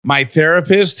My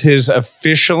therapist has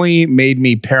officially made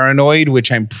me paranoid,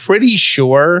 which I'm pretty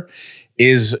sure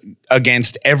is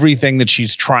against everything that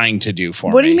she's trying to do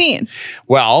for me. What do you mean?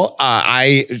 Well,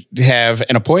 I have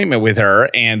an appointment with her,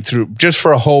 and just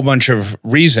for a whole bunch of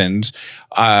reasons,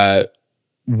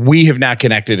 we have not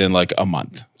connected in like a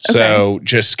month. Okay. So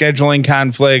just scheduling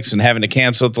conflicts and having to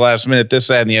cancel at the last minute, this,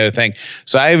 that, and the other thing.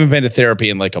 So I haven't been to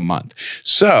therapy in like a month.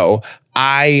 So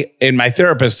and my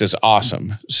therapist is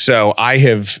awesome. So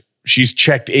she's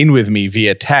checked in with me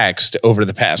via text over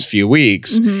the past few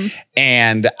weeks. Mm-hmm.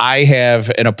 And I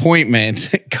have an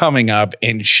appointment coming up,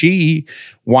 and she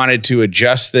wanted to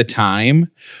adjust the time,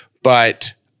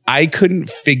 but I couldn't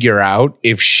figure out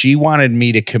if she wanted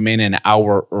me to come in an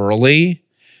hour early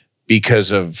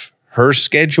because of her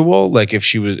schedule, like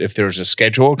if there was a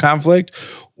schedule conflict,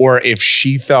 or if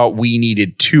she thought we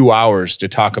needed 2 hours to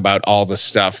talk about all the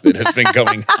stuff that has been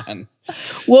going on.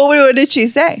 What did she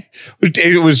say?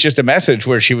 It was just a message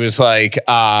where she was like,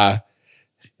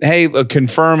 hey, look,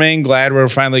 confirming, glad we're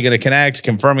finally going to connect,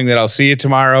 confirming that I'll see you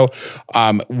tomorrow.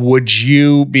 Would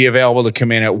you be available to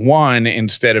come in at 1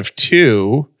 instead of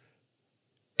 2?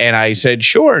 And I said,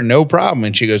 sure, no problem.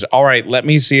 And she goes, all right, let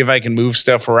me see if I can move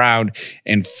stuff around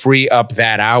and free up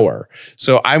that hour.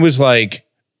 So I was like,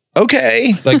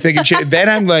 okay. Like then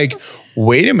I'm like,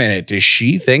 wait a minute. Does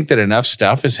she think that enough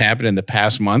stuff has happened in the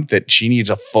past month that she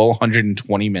needs a full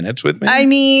 120 minutes with me? I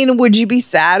mean, would you be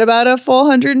sad about a full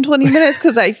 120 minutes?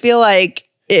 Because I feel like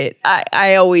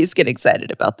I always get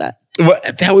excited about that. Well,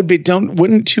 that would be,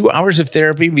 wouldn't 2 hours of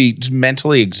therapy be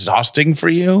mentally exhausting for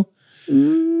you?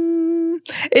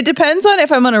 It depends on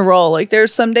if I'm on a roll. Like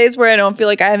there's some days where I don't feel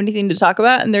like I have anything to talk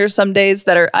about. And there's some days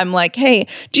that I'm like, hey,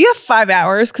 do you have 5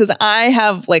 hours? Because I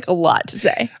have like a lot to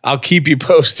say. I'll keep you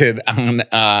posted on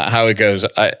how it goes.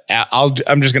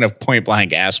 I'm just going to point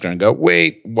blank ask her and go,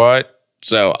 wait, what?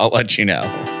 So I'll let you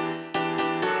know.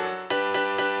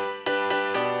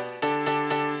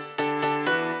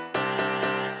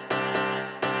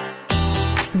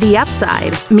 The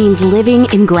Upside means living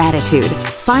in gratitude,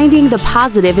 finding the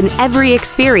positive in every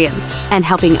experience, and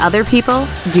helping other people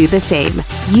do the same.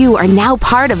 You are now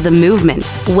part of the movement.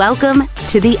 Welcome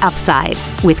to The Upside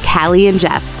with Callie and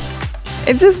Jeff.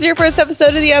 If this is your first episode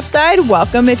of The Upside,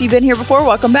 welcome. If you've been here before,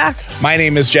 welcome back. My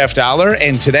name is Jeff Dollar,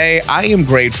 and today I am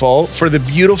grateful for the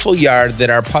beautiful yard that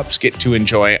our pups get to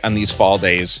enjoy on these fall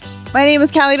days. My name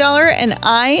is Callie Dollar, and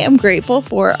I am grateful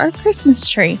for our Christmas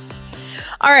tree.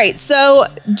 All right, so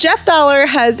Jeff Dollar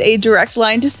has a direct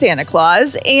line to Santa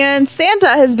Claus, and Santa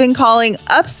has been calling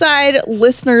Upside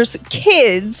listeners'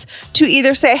 kids to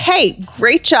either say, hey,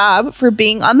 great job for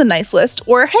being on the nice list,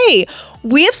 or hey,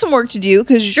 we have some work to do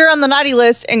because you're on the naughty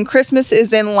list and Christmas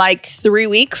is in like 3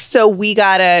 weeks, so we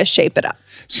gotta shape it up.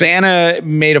 Santa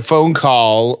made a phone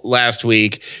call last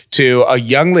week to a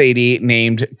young lady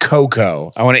named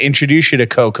Coco. I want to introduce you to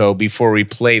Coco before we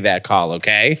play that call,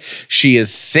 okay? She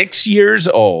is 6 years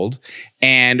old,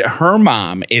 and her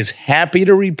mom is happy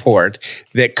to report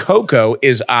that Coco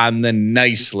is on the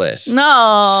nice list.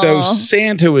 No. So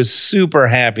Santa was super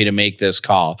happy to make this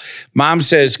call. Mom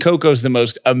says Coco's the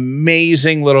most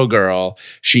amazing little girl.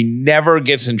 She never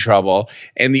gets in trouble.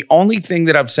 And the only thing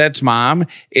that upsets Mom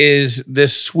is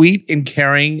this sweet and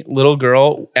caring little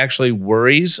girl actually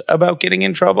worries about getting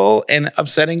in trouble and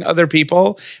upsetting other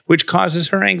people, which causes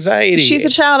her anxiety. She's a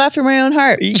child after my own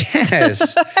heart.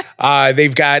 Yes.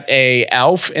 They've got a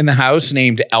elf in the house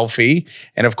named Elfie.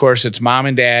 And of course, it's mom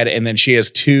and dad. And then she has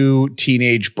 2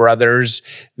 teenage brothers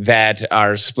that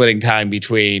are splitting time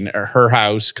between her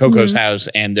house, Coco's house,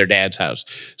 and their dad's house.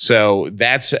 So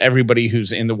that's everybody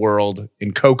who's in the world,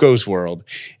 in Coco's world.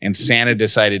 And Santa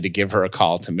decided to give her a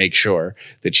call to make sure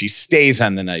that she stays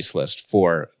on the nice list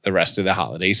for the rest of the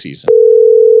holiday season.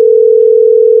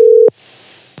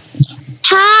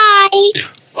 Hi.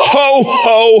 Ho,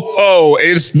 ho, ho.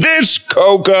 Is this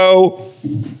Coco?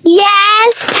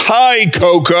 Yes. Hi,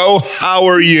 Coco. How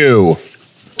are you?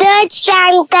 Good,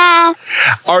 Santa.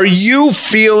 Are you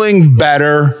feeling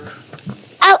better?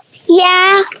 Oh,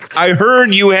 yeah. I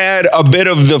heard you had a bit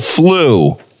of the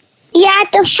flu. Yeah,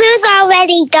 the flu's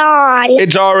already gone.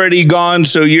 It's already gone,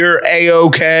 so you're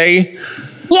A-okay?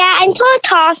 Yeah, I'm still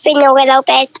coughing a little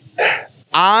bit.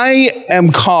 I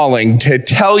am calling to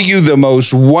tell you the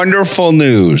most wonderful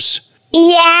news.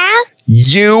 Yeah?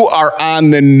 You are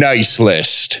on the nice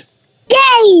list.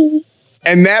 Yay!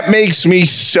 And that makes me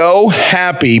so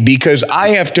happy because I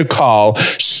have to call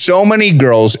so many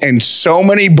girls and so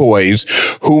many boys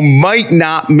who might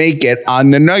not make it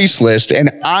on the nice list. And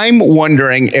I'm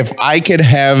wondering if I could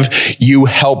have you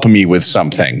help me with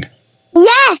something.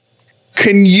 Yes.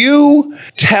 Can you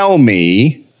tell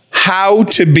me how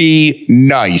to be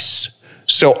nice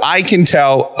so I can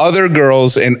tell other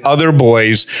girls and other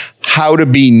boys how to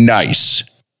be nice.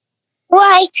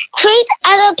 Like, treat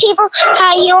other people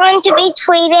how you want to be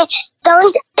treated.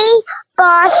 Don't be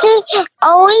bossy.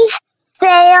 Always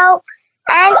fail.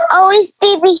 And always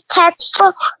be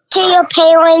respectful to your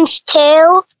parents,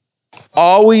 too.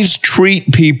 Always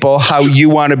treat people how you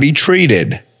want to be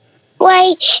treated.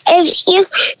 Like, if you,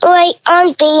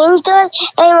 aren't being good,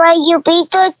 and, you be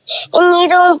good, and you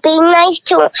don't be nice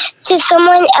to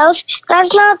someone else,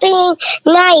 that's not being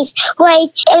nice.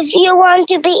 Like, if you want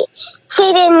to be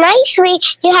treated nicely,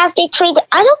 you have to treat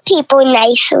other people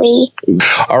nicely.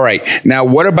 All right. Now,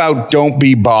 what about don't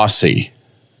be bossy?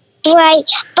 Like,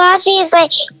 bossy is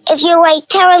if you're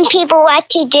telling people what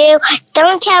to do,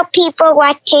 don't tell people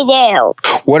what to do.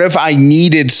 What if I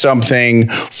needed something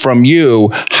from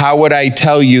you? How would I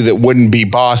tell you that wouldn't be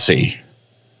bossy?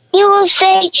 You will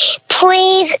say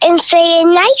please and say it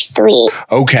nicely.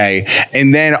 Okay.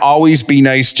 And then always be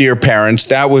nice to your parents.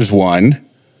 That was one.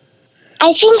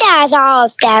 I think that was all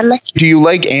of them. Do you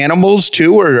like animals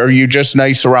too, or are you just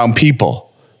nice around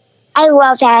people? I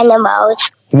love animals.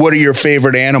 What are your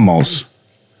favorite animals?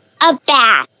 A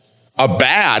bat. A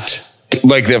bat?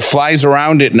 Like that flies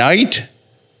around at night?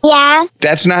 Yeah.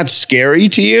 That's not scary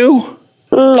to you?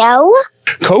 No.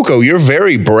 Coco, you're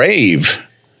very brave.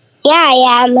 Yeah,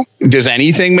 I am. Does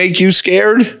anything make you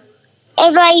scared? If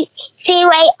I see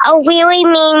a really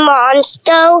mean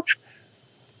monster.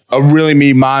 A really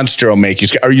mean monster will make you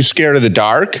scared. Are you scared of the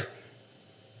dark?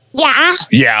 Yeah.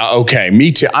 Yeah, okay.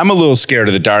 Me too. I'm a little scared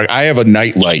of the dark. I have a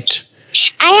night light.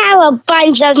 I have a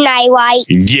bunch of nightlights.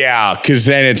 Yeah, because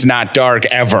then it's not dark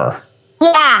ever.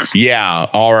 Yeah. Yeah,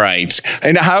 all right.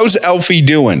 And how's Elfie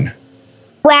doing?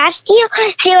 Last year,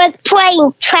 she was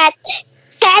playing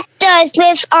tractors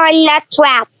with our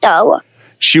tractor.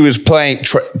 She was playing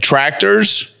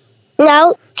tractors?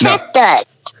 No, tractors.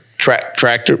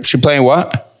 Tractor? She playing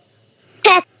what?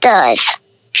 Tractors.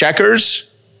 Checkers?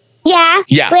 Yeah.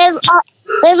 Yeah.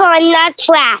 With our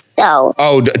nutcracker.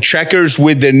 Oh, checkers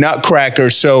with the nutcracker.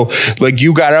 So,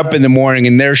 you got up in the morning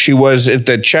and there she was at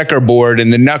the checkerboard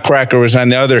and the nutcracker was on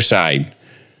the other side.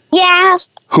 Yeah.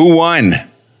 Who won?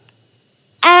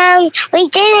 We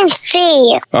didn't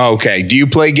see. Okay. Do you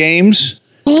play games?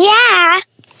 Yeah.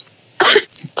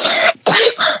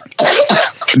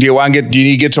 Do you need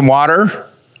to get some water?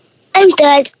 I'm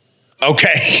good.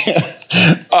 Okay.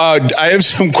 I have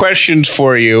some questions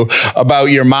for you about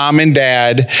your mom and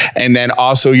dad and then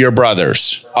also your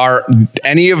brothers. Are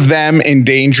any of them in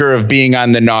danger of being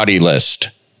on the naughty list?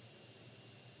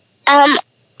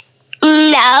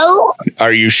 No.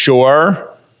 Are you sure?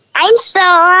 I'm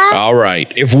sure. All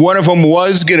right. If one of them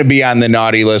was going to be on the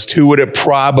naughty list, who would it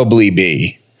probably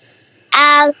be?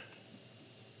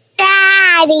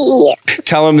 Daddy.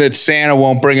 Tell him that Santa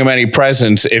won't bring him any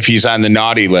presents if he's on the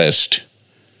naughty list.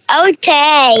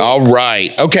 Okay. All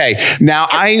right. Okay. Now,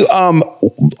 I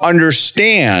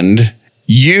understand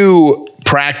you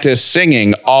practice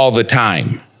singing all the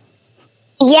time.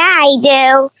 Yeah, I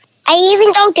do. I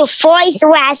even go to voice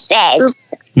lessons.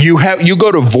 You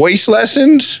go to voice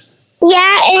lessons?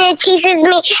 Yeah, and it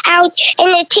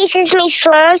teaches me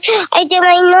songs. I did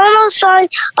my normal song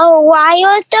a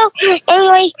while ago,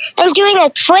 and I'm doing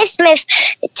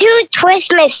two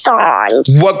Christmas songs.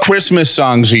 What Christmas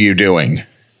songs are you doing?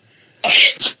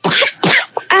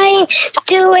 I'm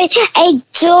doing a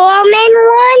Dorman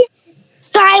one,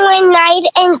 Silent Night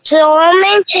and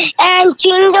Dorman, and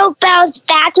Jingle Bells,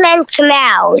 Batman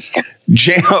Smells.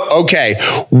 Okay,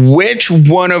 which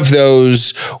one of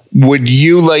those would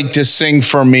you like to sing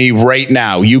for me right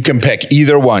now? You can pick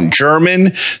either one,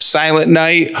 German, Silent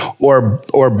Night,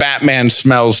 or Batman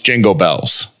Smells Jingle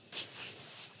Bells.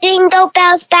 Jingle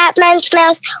bells, Batman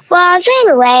smells,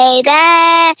 wasn't way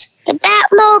there. The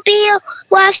Batmobile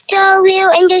was the wheel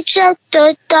and the truck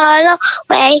the dollar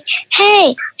way.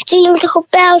 Hey, jingle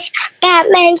bells,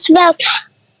 Batman smells,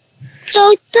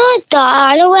 so the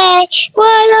dollar way. What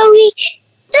are we?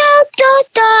 So the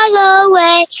dollar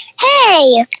way.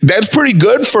 Hey. That's pretty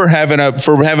good for having a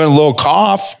little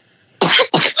cough.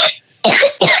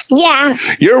 Yeah.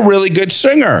 You're a really good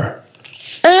singer.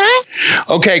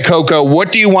 Okay, Coco,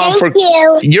 what do you want Thank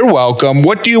you. You're welcome.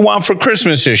 What do you want for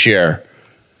Christmas this year?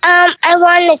 I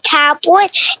want a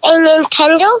tablet, a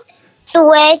Nintendo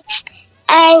Switch,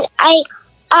 and I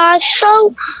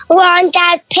also want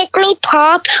that Pick Me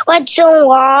Pop with some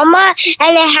llama,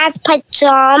 and it has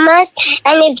pajamas,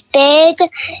 and it's big,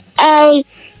 and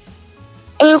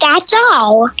And that's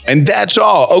all. And that's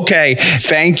all. Okay.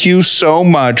 Thank you so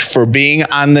much for being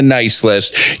on the nice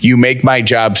list. You make my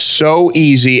job so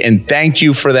easy. And thank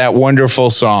you for that wonderful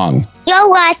song. You're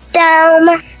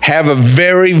welcome. Have a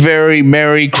very, very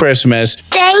Merry Christmas.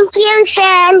 Thank you,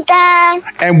 Santa.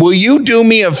 And will you do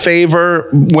me a favor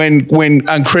when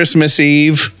on Christmas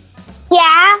Eve?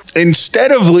 Yeah?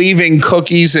 Instead of leaving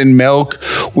cookies and milk,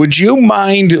 would you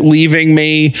mind leaving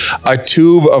me a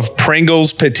tube of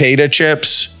Pringles potato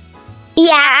chips?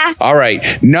 Yeah. All right.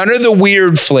 None of the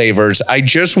weird flavors. I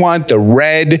just want the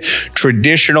red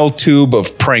traditional tube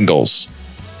of Pringles.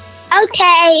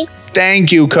 Okay.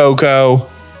 Thank you, Coco.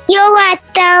 You're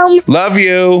welcome. Love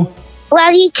you.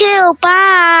 Love you too.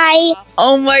 Bye.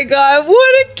 Oh my God,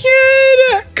 what a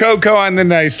kid! Coco on the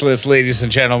nice list, ladies and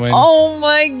gentlemen. Oh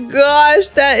my gosh,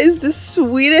 that is the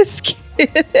sweetest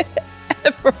kid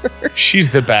ever. She's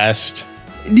the best.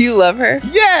 Do you love her?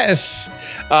 Yes.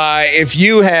 If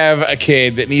you have a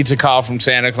kid that needs a call from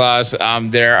Santa Claus,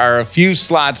 there are a few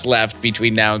slots left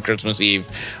between now and Christmas Eve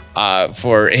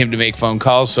for him to make phone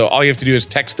calls. So all you have to do is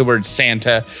text the word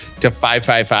Santa to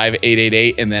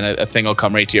 555-888, and then a thing will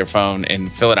come right to your phone,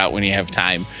 and fill it out when you have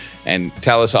time and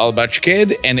tell us all about your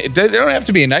kid. And they don't have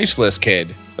to be a nice list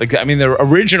kid. Like, I mean, the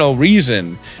original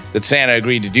reason that Santa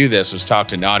agreed to do this was talk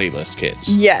to naughty list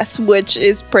kids. Yes, which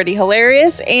is pretty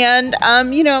hilarious. And,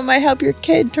 it might help your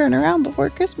kid turn around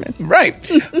before Christmas.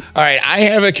 Right. All right. I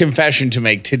have a confession to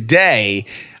make. Today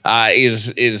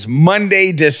is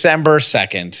Monday, December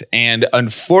 2nd. And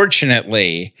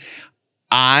unfortunately,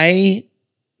 I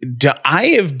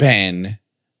have been...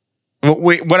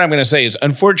 Wait, what I'm going to say is,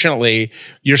 unfortunately,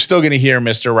 you're still going to hear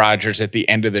Mr. Rogers at the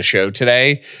end of the show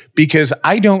today, because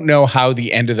I don't know how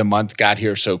the end of the month got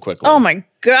here so quickly. Oh my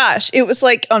gosh. It was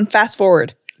like on fast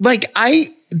forward. Like,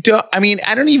 I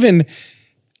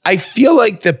feel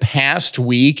like the past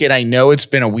week, and I know it's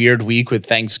been a weird week with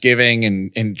Thanksgiving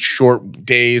and short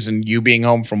days and you being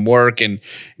home from work and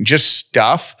just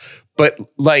stuff, but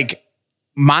like,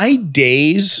 my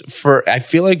days I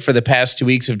feel like for the past 2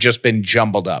 weeks have just been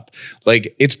jumbled up.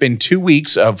 Like, it's been 2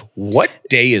 weeks of what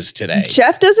day is today?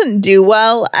 Jeff doesn't do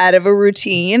well out of a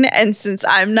routine. And since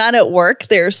I'm not at work,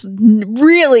 there's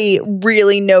really,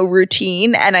 really no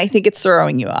routine. And I think it's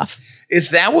throwing you off.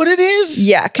 Is that what it is?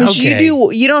 Yeah, because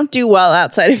you don't do well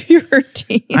outside of your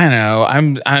routine. I know.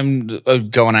 I'm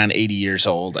going on 80 years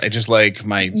old. I just like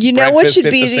my what breakfast should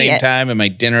at be the same time and my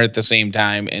dinner at the same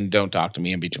time, and don't talk to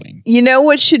me in between. You know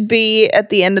what should be at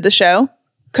the end of the show?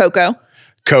 Coco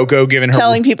giving her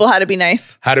telling people how to be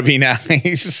nice. How to be nice.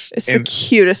 It's the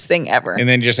cutest thing ever. And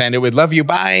then just end it with love you,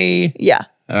 bye. Yeah.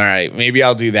 All right, maybe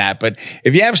I'll do that. But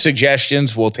if you have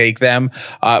suggestions, we'll take them.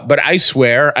 But I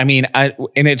swear, and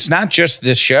it's not just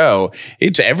this show,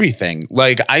 it's everything.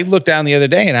 Like, I looked down the other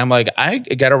day and I'm like, I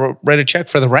got to write a check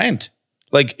for the rent.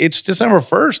 Like, it's December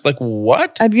 1st. Like,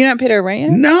 what? Have you not paid our rent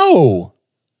yet? No.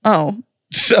 Oh.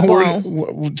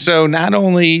 So not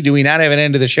only do we not have an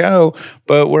end to the show,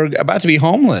 but we're about to be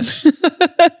homeless.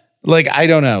 Like, I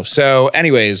don't know. So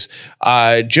anyways,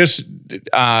 just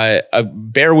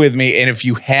bear with me. And if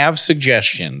you have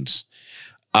suggestions,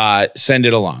 send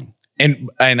it along.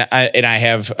 And I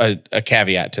have a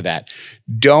caveat to that.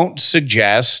 Don't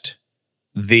suggest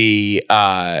the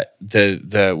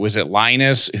was it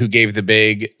Linus who gave the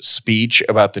big speech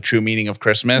about the true meaning of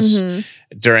Christmas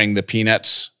during the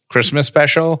Peanuts Christmas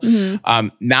special?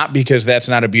 Not because that's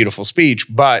not a beautiful speech,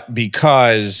 but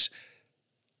because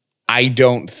I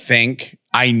don't think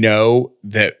I know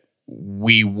that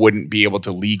we wouldn't be able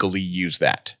to legally use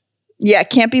that. Yeah, it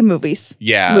can't be movies.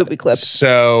 Yeah. Movie clips.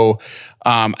 So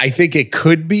I think it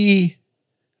could be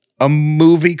a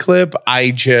movie clip.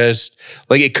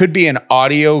 It could be an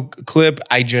audio clip.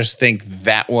 I just think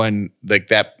that one, like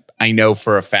that, I know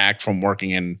for a fact from working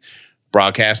in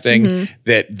broadcasting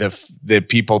that the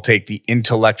people take the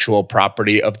intellectual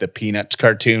property of the Peanuts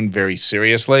cartoon very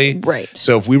seriously. Right.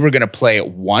 So if we were going to play it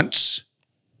once,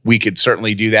 we could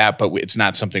certainly do that, but it's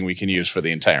not something we can use for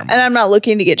the entire month. And I'm not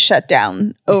looking to get shut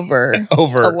down over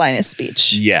a Linus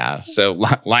speech. Yeah. So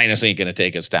Linus ain't going to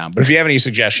take us down. But if you have any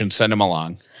suggestions, send them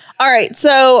along. All right.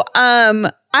 So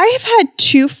I have had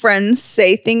two friends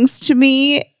say things to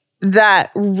me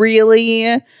that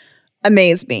really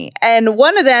amaze me. And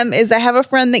one of them is I have a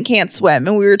friend that can't swim,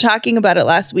 and we were talking about it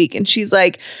last week, and she's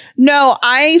like, no,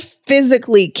 I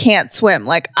physically can't swim.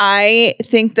 Like, I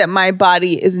think that my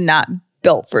body is not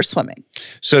built for swimming.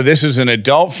 So this is an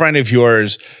adult friend of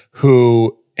yours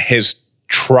who has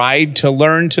tried to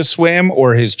learn to swim,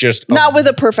 or has just not with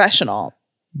a professional.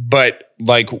 But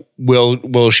like,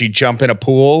 will she jump in a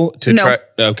pool to try?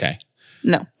 Okay.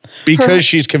 No. Because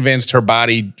she's convinced her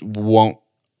body won't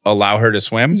allow her to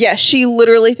swim? Yeah, she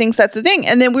literally thinks that's the thing.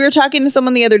 And then we were talking to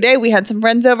someone the other day. We had some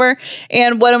friends over,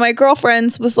 and one of my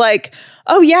girlfriends was like,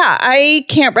 oh, yeah, I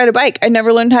can't ride a bike. I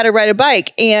never learned how to ride a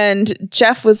bike. And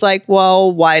Jeff was like,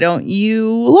 well, why don't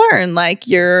you learn? Like,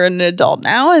 you're an adult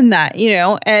now and that, you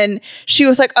know? And she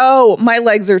was like, oh, my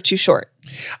legs are too short.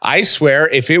 I swear,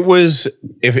 if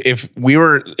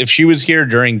she was here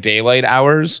during daylight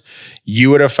hours, you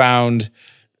would have found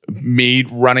me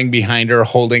running behind her,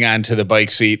 holding on to the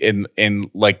bike seat and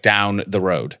like down the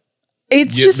road.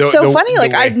 It's just so funny.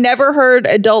 Like, I've never heard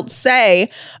adults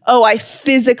say, oh, I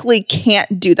physically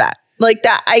can't do that. Like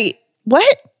that.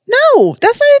 What? No,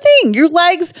 that's not a thing. Your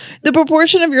legs, the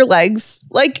proportion of your legs,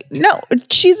 like, no,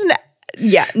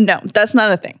 no, that's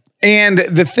not a thing. And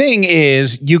the thing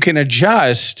is, you can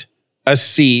adjust a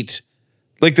seat.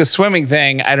 Like the swimming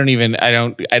thing, I don't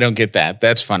get that.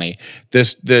 That's funny.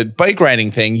 The bike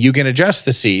riding thing, you can adjust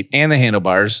the seat and the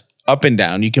handlebars up and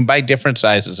down. You can buy different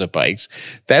sizes of bikes.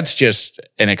 That's just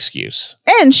an excuse.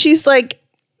 And she's like,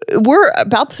 we're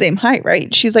about the same height,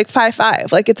 right? She's like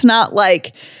 5'5". Like, it's not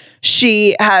like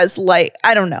she has like,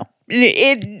 I don't know.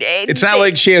 It's not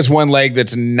like she has one leg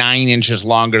that's 9 inches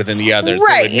longer than the other.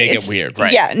 Right. That would make it weird,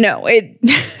 right? Yeah, no.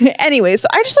 Anyway, so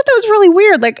I just thought that was really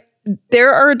weird. Like,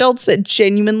 there are adults that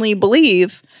genuinely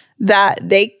believe that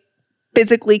they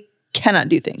physically cannot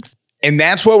do things. And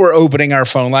that's what we're opening our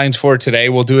phone lines for today.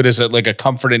 We'll do it as like a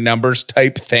comfort in numbers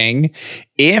type thing.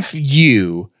 If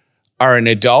you are an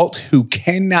adult who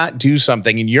cannot do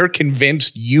something and you're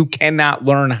convinced you cannot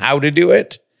learn how to do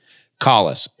it, call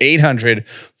us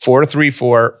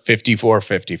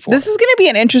 800-434-5454. This is going to be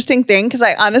an interesting thing because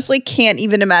I honestly can't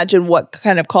even imagine what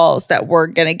kind of calls that we're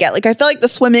going to get. Like, I feel like the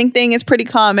swimming thing is pretty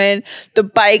common. The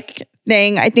bike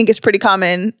thing, I think, is pretty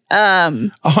common.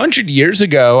 100 years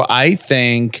ago, I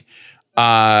think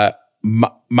my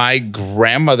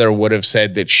grandmother would have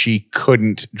said that she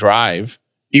couldn't drive,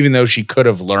 even though she could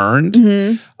have learned.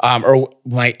 Mm-hmm. Or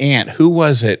my aunt, who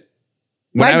was it?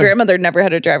 My grandmother never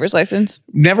had a driver's license.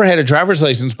 Never had a driver's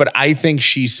license, but I think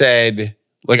she said,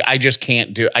 like, I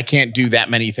can't do that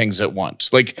many things at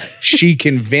once. Like, she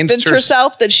convinced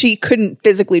herself that she couldn't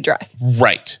physically drive.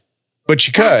 Right. But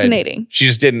she could. Fascinating. She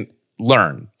just didn't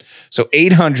learn. So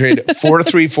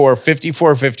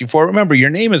 800-434-5454. Remember,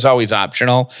 your name is always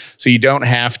optional, so you don't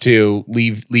have to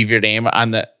leave your name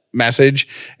on the message.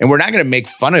 And we're not going to make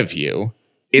fun of you.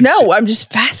 No, I'm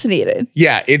just fascinated.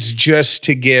 Yeah, it's just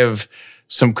to give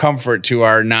some comfort to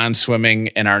our non-swimming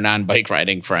and our non-bike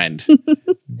riding friend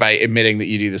by admitting that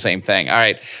you do the same thing. All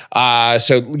right.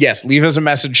 So yes, leave us a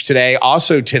message today.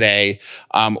 Also today,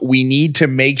 we need to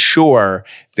make sure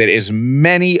that as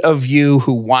many of you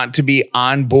who want to be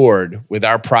on board with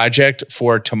our project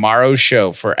for tomorrow's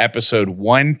show, for episode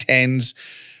 110's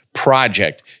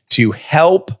project, to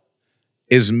help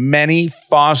as many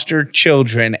foster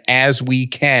children as we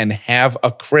can have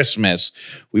a Christmas.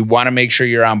 We want to make sure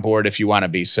you're on board if you want to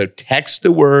be. So text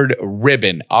the word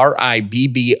ribbon,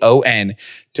 RIBBON,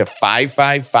 to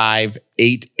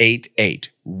 555-888.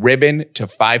 Ribbon to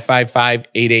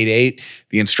 555-888.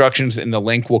 The instructions in the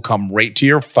link will come right to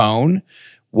your phone.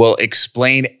 We'll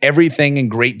explain everything in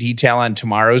great detail on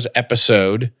tomorrow's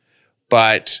episode,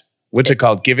 but what's it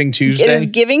called? Giving Tuesday? It is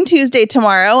Giving Tuesday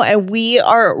tomorrow, and we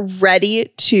are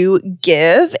ready to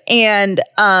give. And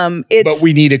but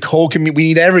we need a whole community. We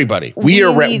need everybody.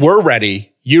 We're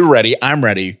ready. You're ready. I'm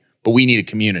ready. But we need a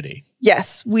community.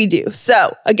 Yes, we do.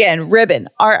 So again, ribbon,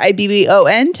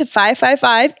 RIBBON, to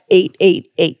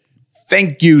 555-888.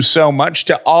 Thank you so much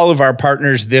to all of our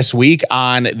partners this week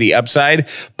on The Upside.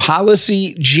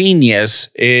 Policy Genius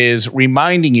is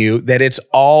reminding you that it's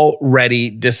already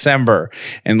December,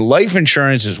 and life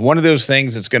insurance is one of those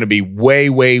things that's going to be way,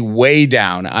 way, way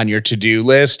down on your to-do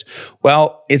list.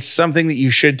 Well, it's something that you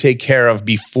should take care of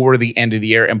before the end of the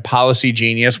year, and Policy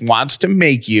Genius wants to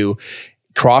make you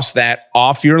cross that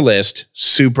off your list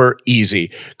super easy.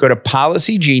 Go to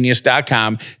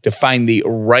policygenius.com to find the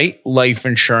right life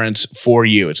insurance for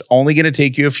you. It's only going to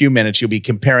take you a few minutes. You'll be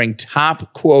comparing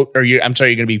you're going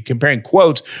to be comparing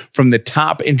quotes from the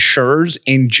top insurers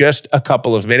in just a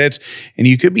couple of minutes, and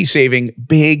you could be saving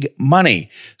big money.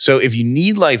 So if you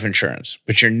need life insurance,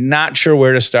 but you're not sure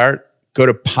where to start, go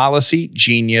to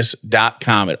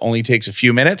policygenius.com. It only takes a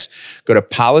few minutes. Go to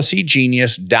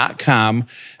policygenius.com.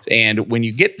 And when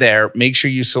you get there, make sure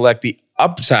you select the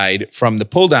Upside from the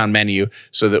pull-down menu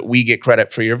so that we get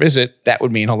credit for your visit. That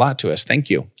would mean a lot to us. Thank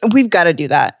you. We've got to do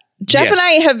that. Jeff and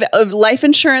I have life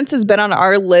insurance has been on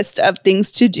our list of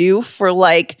things to do for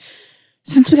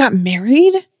since we got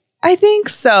married. I think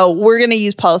so. We're going to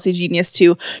use Policy Genius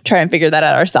to try and figure that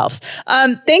out ourselves.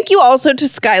 Thank you also to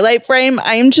Skylight Frame.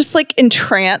 I am just like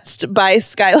entranced by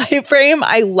Skylight Frame.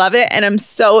 I love it. And I'm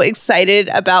so excited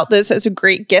about this as a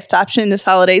great gift option this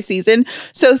holiday season.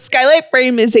 So Skylight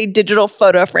Frame is a digital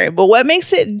photo frame. But what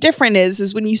makes it different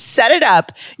is when you set it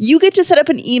up, you get to set up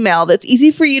an email that's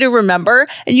easy for you to remember.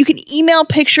 And you can email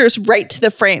pictures right to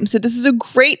the frame. So this is a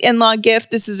great in-law gift.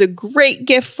 This is a great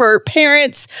gift for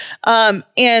parents.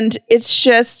 And it's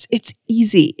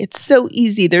easy. It's so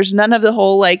easy. There's none of the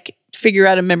whole like figure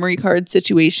out a memory card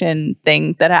situation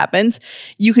thing that happens.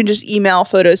 You can just email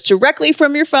photos directly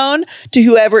from your phone to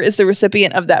whoever is the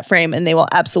recipient of that frame, and they will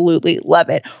absolutely love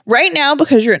it. Right now,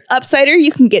 because you're an Upsider,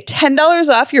 you can get $10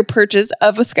 off your purchase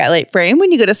of a Skylight Frame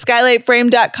when you go to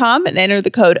skylightframe.com and enter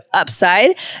the code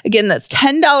UPSIDE. Again, that's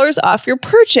 $10 off your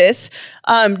purchase.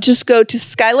 Just go to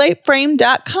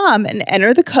skylightframe.com and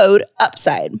enter the code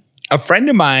UPSIDE. A friend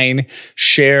of mine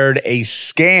shared a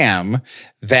scam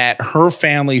that her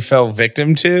family fell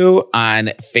victim to on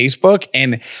Facebook.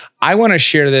 And I want to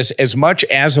share this as much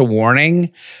as a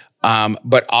warning,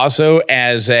 but also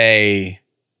as a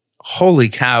holy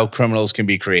cow, criminals can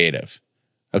be creative.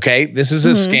 Okay, this is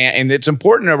a scam. And it's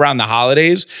important around the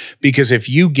holidays because if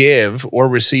you give or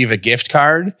receive a gift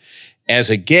card as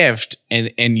a gift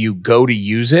and you go to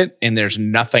use it and there's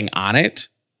nothing on it,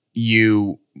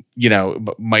 you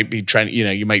might be trying,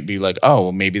 you might be like, oh,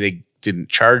 well, maybe they didn't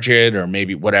charge it or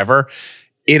maybe whatever.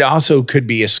 It also could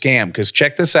be a scam because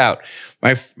check this out.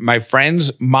 My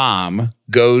friend's mom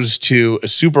goes to a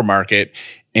supermarket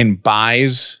and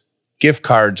buys gift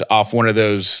cards off one of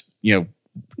those, Yeah,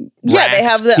 they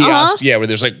have the kiosks, where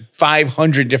there's like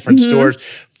 500 different stores.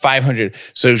 500.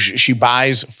 So she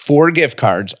buys 4 gift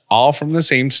cards, all from the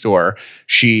same store.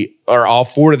 All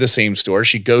 4 to the same store.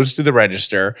 She goes to the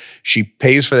register. She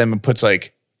pays for them and puts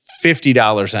like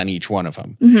 $50 on each one of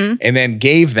them. And then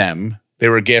they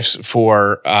were gifts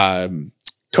for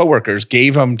coworkers,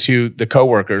 gave them to the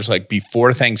coworkers like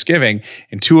before Thanksgiving,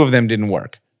 and 2 of them didn't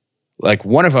work. Like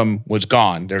one of them was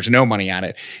gone. There's no money on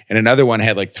it. And another one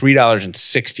had like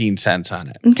 $3.16 on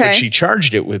it. Okay. But she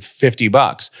charged it with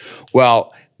 $50.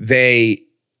 Well, they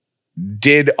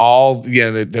did all,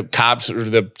 the cops or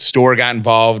the store got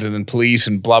involved and then police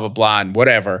and blah, blah, blah, and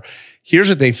whatever. Here's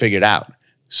what they figured out.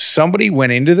 Somebody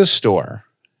went into the store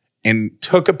and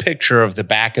took a picture of the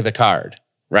back of the card,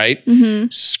 right?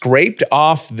 Scraped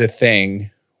off the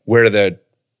thing where the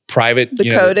private,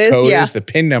 code is, the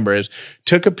PIN number is,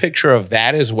 took a picture of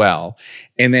that as well,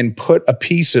 and then put a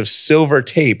piece of silver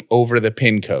tape over the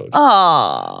PIN code.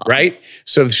 Oh. Right?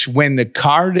 So when the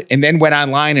card, and then went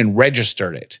online and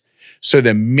registered it. So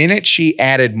the minute she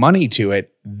added money to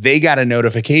it, they got a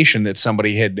notification that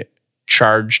somebody had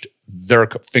charged their,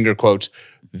 finger quotes,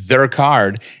 their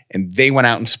card, and they went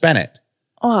out and spent it.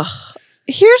 Ugh.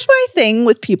 Here's my thing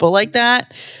with people like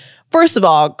that. First of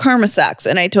all, karma sucks,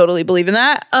 and I totally believe in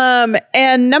that.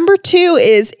 And number 2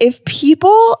 is if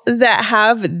people that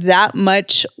have that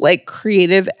much like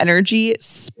creative energy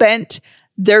spent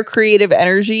their creative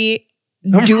energy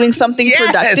doing something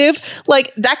productive,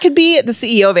 like that could be the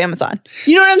CEO of Amazon.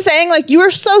 You know what I'm saying? Like, you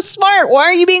are so smart. Why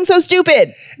are you being so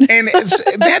stupid? And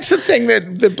that's the thing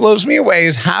that blows me away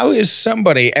is how is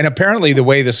somebody, and apparently the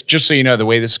way this, just so you know, the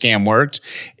way the scam worked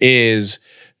is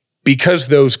because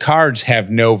those cards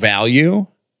have no value.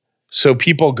 So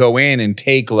people go in and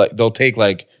they'll take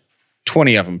like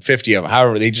 20 of them, 50 of them,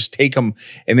 however, they just take them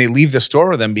and they leave the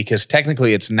store with them because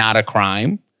technically it's not a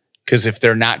crime. Because if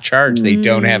they're not charged, they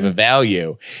don't have a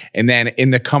value. And then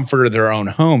in the comfort of their own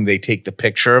home, they take the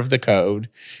picture of the code,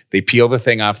 they peel the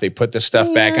thing off, they put the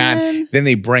stuff back on, then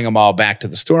they bring them all back to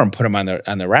the store and put them on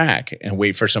the rack and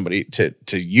wait for somebody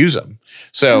to use them.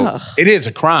 So it is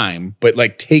a crime, but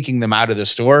like taking them out of the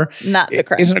store not the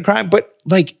crime. Isn't a crime. But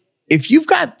like if you've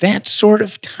got that sort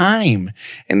of time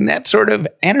and that sort of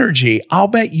energy, I'll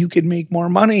bet you could make more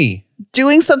money.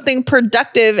 Doing something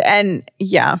productive and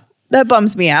that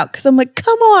bums me out because I'm like,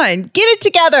 come on, get it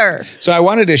together. So I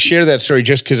wanted to share that story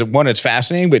just because, 1, it's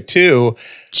fascinating, but 2,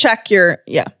 check your,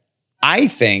 I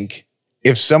think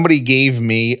if somebody gave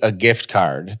me a gift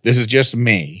card, this is just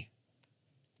me,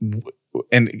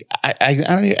 and I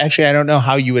don't know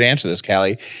how you would answer this,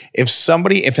 Callie.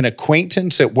 If an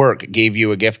acquaintance at work gave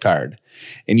you a gift card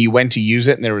and you went to use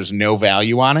it and there was no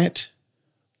value on it,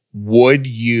 would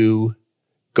you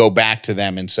go back to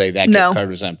them and say that gift card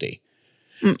was empty?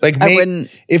 Like I wouldn't.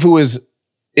 If it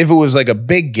was like a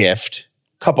big gift,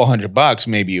 couple $100,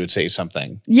 maybe you would say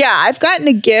something. Yeah, I've gotten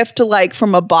a gift like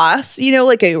from a boss,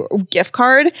 like a gift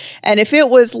card, and if it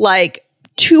was like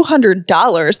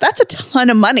 $200. That's a ton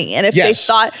of money. And if they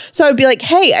thought, so I would be like,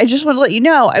 hey, I just want to let you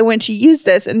know, I went to use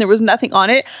this and there was nothing on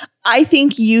it. I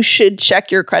think you should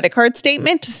check your credit card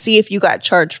statement to see if you got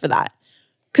charged for that.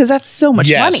 Because that's so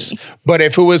much money. But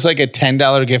if it was like a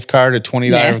 $10 gift card, a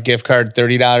 $20 gift card,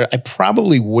 $30, I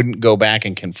probably wouldn't go back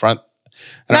and confront.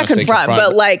 Not confront,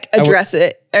 but like address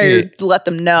it or let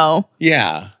them know.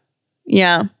 Yeah.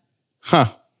 Yeah. Huh.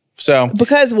 So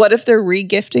because what if they're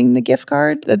re-gifting the gift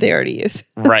card that they already used?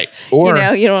 Right. Or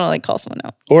you don't want to like call someone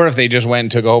out. Or if they just went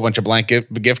and took a whole bunch of blank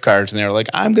gift cards and they were like,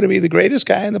 I'm going to be the greatest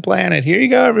guy on the planet. Here you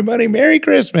go, everybody. Merry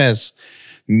Christmas.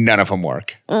 None of them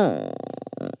work.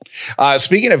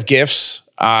 Speaking of gifts,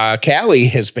 Callie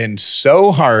has been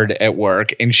so hard at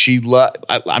work and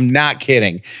I'm not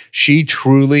kidding. She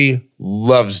truly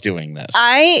loves doing this.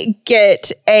 I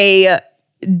get a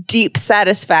deep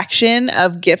satisfaction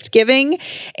of gift giving.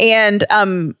 And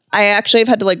I actually have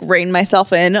had to like rein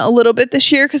myself in a little bit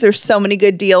this year because there's so many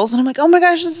good deals. And I'm like, oh my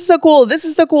gosh, this is so cool. This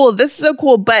is so cool. This is so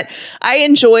cool. But I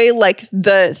enjoy like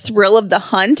the thrill of the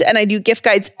hunt. And I do gift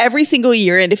guides every single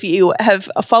year. And if you have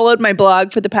followed my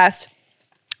blog for the past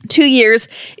 2 years,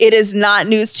 it is not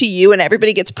news to you. And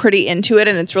everybody gets pretty into it.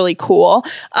 And it's really cool.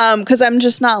 Because I'm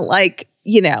just not like,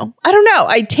 I don't know.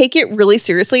 I take it really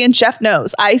seriously. And Jeff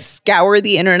knows I scour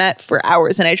the internet for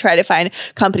hours and I try to find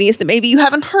companies that maybe you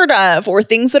haven't heard of or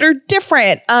things that are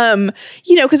different.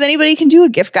 Because anybody can do a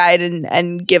gift guide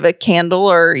and give a candle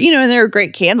or, and there are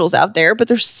great candles out there, but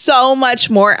there's so much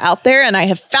more out there and I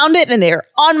have found it and they're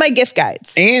on my gift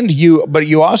guides. But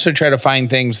you also try to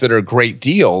find things that are great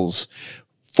deals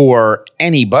for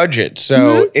any budget.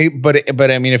 So,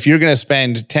 but I mean, if you're going to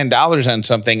spend $10 on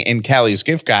something in Callie's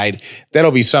gift guide,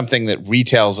 that'll be something that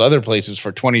retails other places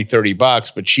for $20,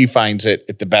 $30, but she finds it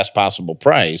at the best possible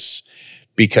price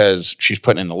because she's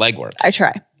putting in the legwork. I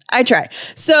try.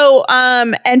 So,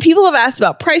 and people have asked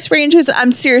about price ranges.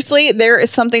 Seriously, there is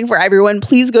something for everyone.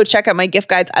 Please go check out my gift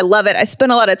guides. I love it. I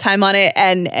spend a lot of time on it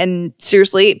and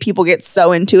seriously, people get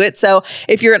so into it. So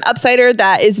if you're an upsider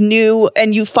that is new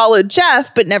and you followed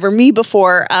Jeff, but never me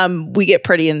before, we get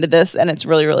pretty into this and it's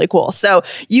really, really cool. So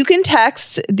you can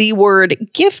text the word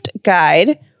gift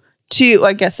guide to,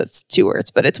 I guess it's 2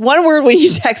 words, but it's 1 word when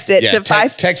you text it to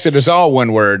text it is all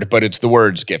 1 word, but it's the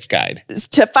words gift guide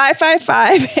to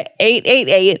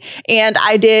 555-888. And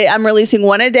I'm releasing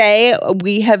one a day.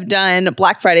 We have done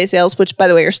Black Friday sales, which by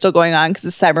the way are still going on because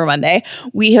it's Cyber Monday.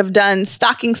 We have done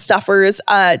stocking stuffers.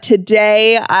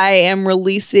 Today I am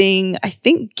releasing, I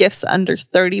think, gifts under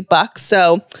 $30.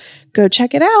 So go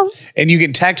check it out. And you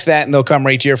can text that and they'll come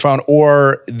right to your phone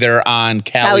or they're on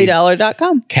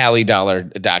CallieDollar.com.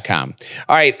 CallieDollar.com.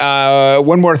 All right.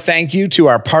 One more thank you to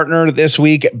our partner this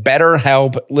week,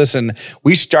 BetterHelp. Listen,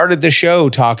 we started the show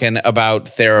talking about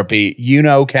therapy.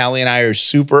 Callie and I are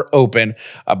super open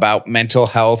about mental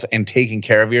health and taking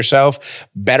care of yourself.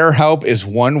 BetterHelp is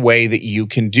one way that you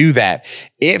can do that.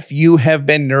 If you have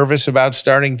been nervous about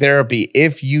starting therapy,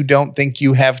 if you don't think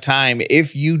you have time,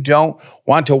 if you don't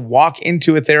want to walk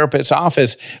into a therapist's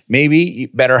office, maybe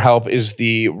BetterHelp is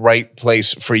the right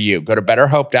place for you. Go to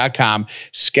BetterHelp.com,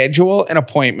 schedule an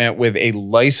appointment with a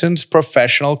licensed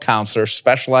professional counselor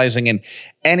specializing in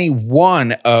any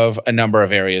one of a number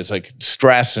of areas like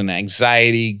stress and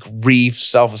anxiety, grief,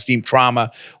 self-esteem,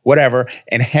 trauma, whatever,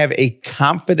 and have a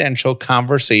confidential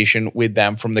conversation with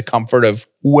them from the comfort of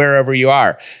wherever you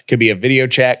are. Could be a video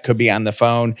chat, could be on the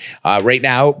phone. Right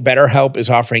now, BetterHelp is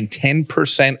offering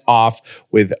 10% off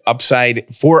with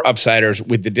for Upsiders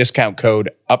with the discount code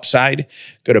UPSIDE.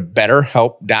 Go to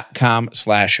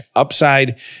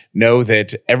betterhelp.com/upside. Know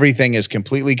that everything is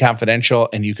completely confidential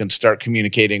and you can start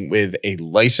communicating with a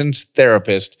licensed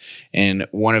therapist in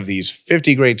one of these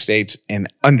 50 great states in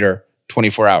under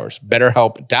 24 hours.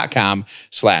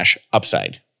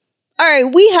 betterhelp.com/upside. All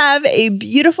right, we have a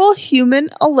beautiful human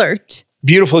alert.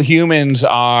 Beautiful humans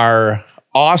are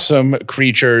awesome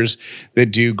creatures that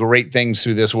do great things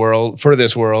for this world,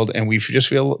 and we just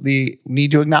feel the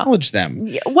need to acknowledge them.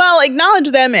 Well,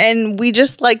 acknowledge them, and we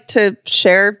just like to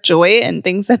share joy and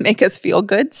things that make us feel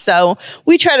good. So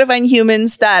we try to find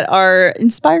humans that are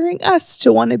inspiring us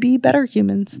to want to be better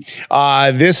humans.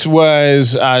 This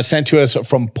was sent to us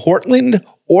from Portland,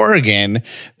 Oregon.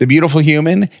 The beautiful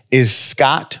human is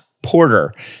Scott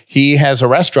Porter. He has a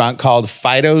restaurant called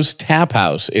Fido's Tap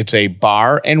House. It's a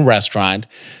bar and restaurant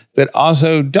that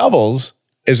also doubles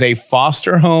is a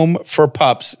foster home for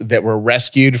pups that were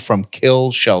rescued from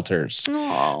kill shelters.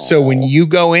 Aww. So when you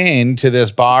go into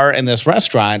this bar and this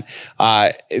restaurant,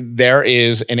 there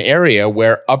is an area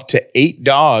where up to 8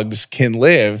 dogs can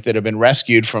live that have been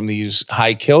rescued from these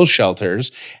high kill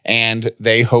shelters, and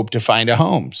they hope to find a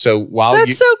home. So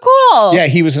That's so cool. Yeah,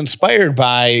 he was inspired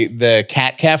by the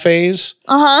cat cafes.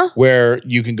 Where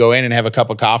you can go in and have a cup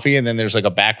of coffee, and then there's like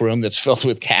a back room that's filled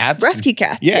with cats. Rescue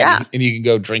cats. Yeah. And you can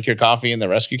go drink your coffee in the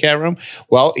rescue cat room.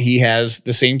 Well, he has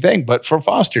the same thing, but for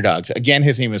foster dogs. Again,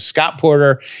 his name is Scott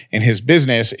Porter, and his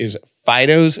business is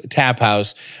Fido's Tap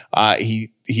House.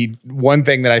 One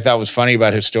thing that I thought was funny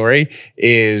about his story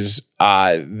is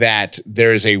that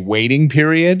there is a waiting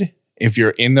period if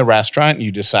you're in the restaurant and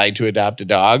you decide to adopt a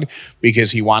dog, because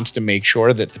he wants to make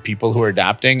sure that the people who are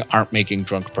adopting aren't making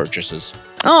drunk purchases.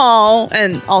 Oh,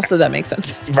 and also that makes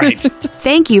sense. Right.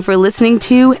 Thank you for listening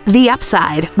to The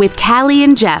Upside with Callie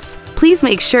and Jeff. Please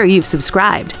make sure you've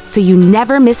subscribed so you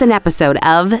never miss an episode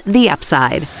of The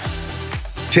Upside.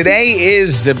 Today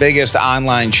is the biggest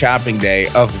online shopping day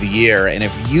of the year, and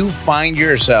if you find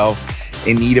yourself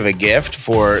in need of a gift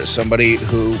for somebody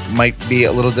who might be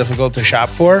a little difficult to shop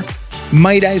for,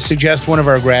 might I suggest one of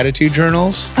our gratitude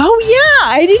journals? Oh,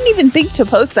 yeah. I didn't even think to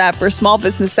post that for Small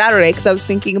Business Saturday because I was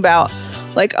thinking about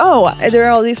like, oh, there are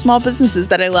all these small businesses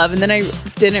that I love. And then I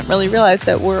didn't really realize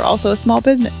that we're also a small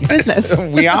business.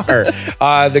 We are.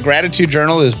 The gratitude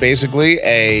journal is basically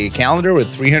a calendar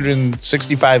with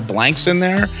 365 blanks in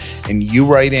there. And you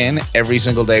write in every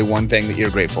single day one thing that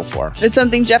you're grateful for. It's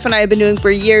something Jeff and I have been doing for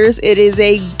years. It is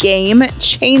a game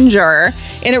changer.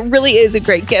 And it really is a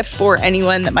great gift for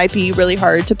anyone that might be really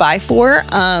hard to buy for.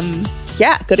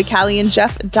 Go to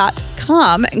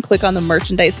callieandjeff.com and click on the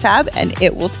merchandise tab and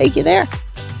it will take you there.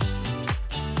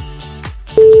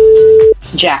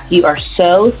 Jeff, you are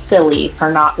so silly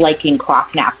for not liking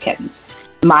cloth napkins.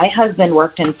 My husband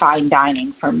worked in fine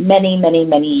dining for many, many,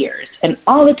 many years, and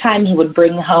all the time he would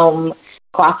bring home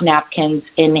cloth napkins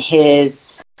in his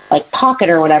pocket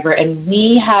or whatever, and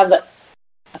we have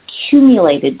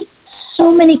accumulated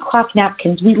so many cloth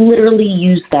napkins. We literally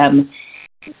use them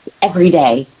every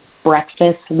day.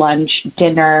 Breakfast, lunch,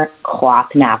 dinner, cloth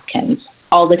napkins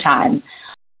all the time.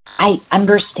 I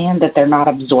understand that they're not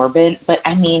absorbent, but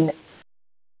I mean,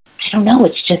 I don't know.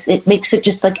 It makes it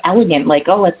just elegant.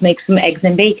 Let's make some eggs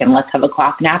and bacon. Let's have a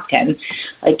cloth napkin.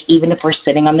 Even if we're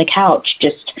sitting on the couch,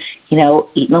 just,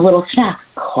 eating a little snack,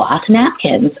 cloth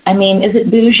napkins. I mean, is it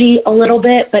bougie a little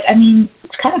bit? But I mean,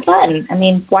 it's kind of fun. I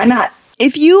mean, why not?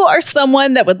 If you are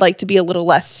someone that would like to be a little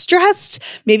less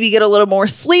stressed, maybe get a little more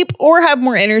sleep or have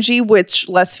more energy, which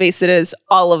let's face it is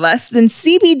all of us, then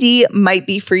CBD might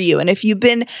be for you. And if you've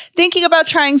been thinking about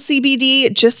trying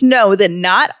CBD, just know that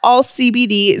not all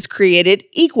CBD is created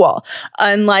equal.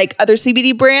 Unlike other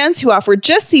CBD brands who offer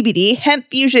just CBD, Hemp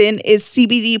Fusion is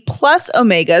CBD plus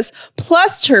omegas,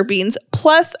 plus terpenes,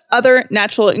 plus other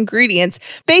natural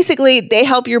ingredients. Basically, they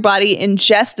help your body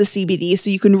ingest the CBD so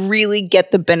you can really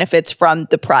get the benefits from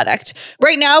the product.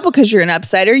 Right now, because you're an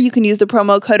Upsider, you can use the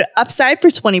promo code UPSIDE for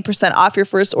 20% off your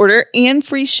first order and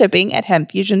free shipping at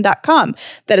hempfusion.com.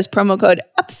 That is promo code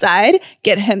UPSIDE.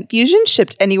 Get Hemp Fusion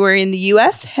shipped anywhere in the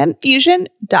U.S.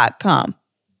 hempfusion.com.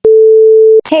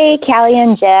 Hey, Callie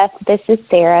and Jeff, this is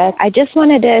Sarah. I just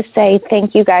wanted to say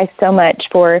thank you guys so much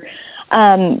for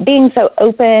being so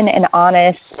open and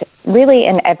honest, really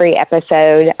in every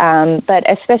episode, but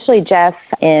especially Jeff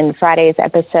in Friday's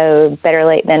episode, Better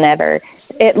Late Than Ever.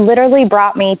 It literally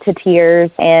brought me to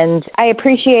tears, and I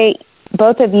appreciate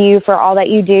both of you for all that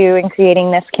you do in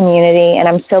creating this community, and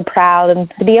I'm so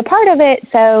proud to be a part of it.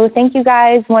 So thank you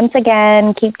guys once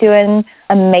again. Keep doing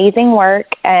amazing work,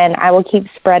 and I will keep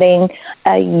spreading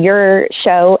your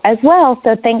show as well.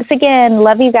 So thanks again.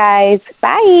 Love you guys.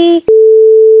 Bye.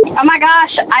 Oh my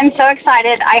gosh, I'm so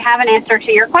excited. I have an answer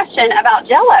to your question about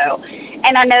Jell-O.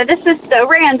 And I know this is so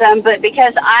random, but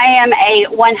because I am a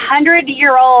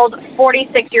 100-year-old,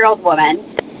 46-year-old woman,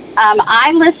 I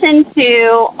listen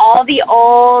to all the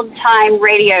old-time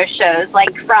radio shows,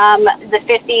 from the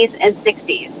 50s and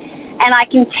 60s. And I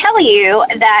can tell you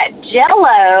that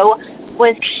Jell-O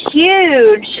was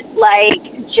huge.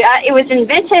 It was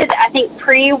invented, I think,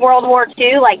 pre-World War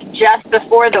II, just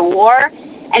before the war.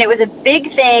 And it was a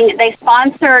big thing. They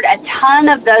sponsored a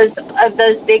ton of those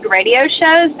big radio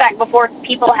shows back before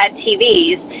people had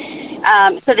TVs.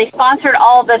 So they sponsored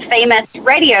all the famous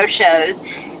radio shows.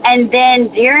 And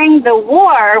then during the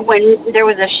war, when there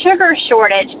was a sugar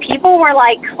shortage, people were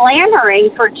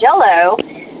clamoring for Jell-O.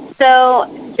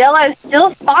 So Jell-O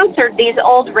still sponsored these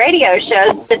old radio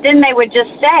shows, but then they would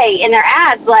just say in their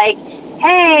ads,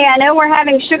 hey, I know we're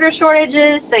having sugar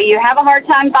shortages, so you have a hard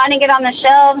time finding it on the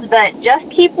shelves, but just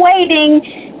keep waiting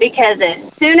because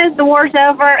as soon as the war's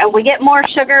over and we get more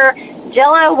sugar,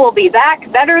 Jell-O will be back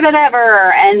better than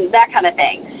ever and that kind of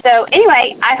thing. So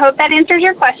anyway, I hope that answers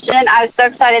your question. I was so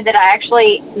excited that I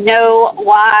actually know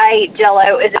why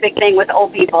Jell-O is a big thing with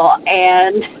old people,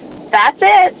 and that's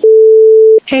it.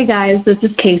 Hey guys, this is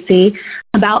Casey.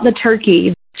 About the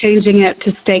turkey, changing it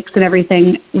to steaks and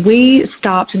everything, we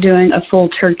stopped doing a full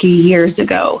turkey years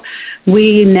ago.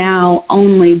 We now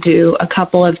only do a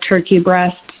couple of turkey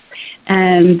breasts,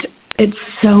 and it's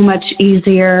so much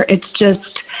easier. It's just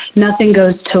nothing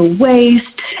goes to waste.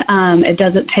 It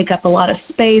doesn't take up a lot of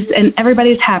space, and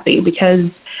everybody's happy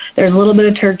because there's a little bit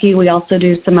of turkey. We also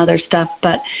do some other stuff.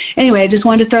 But anyway, I just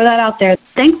wanted to throw that out there.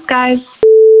 Thanks, guys.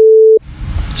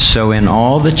 So in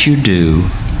all that you do,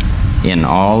 in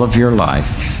all of your life,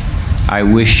 I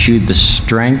wish you the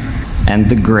strength and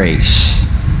the grace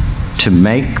to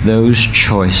make those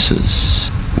choices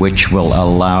which will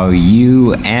allow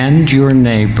you and your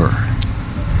neighbor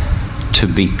to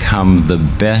become the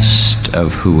best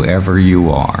of whoever you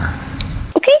are.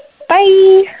 Okay,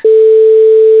 bye.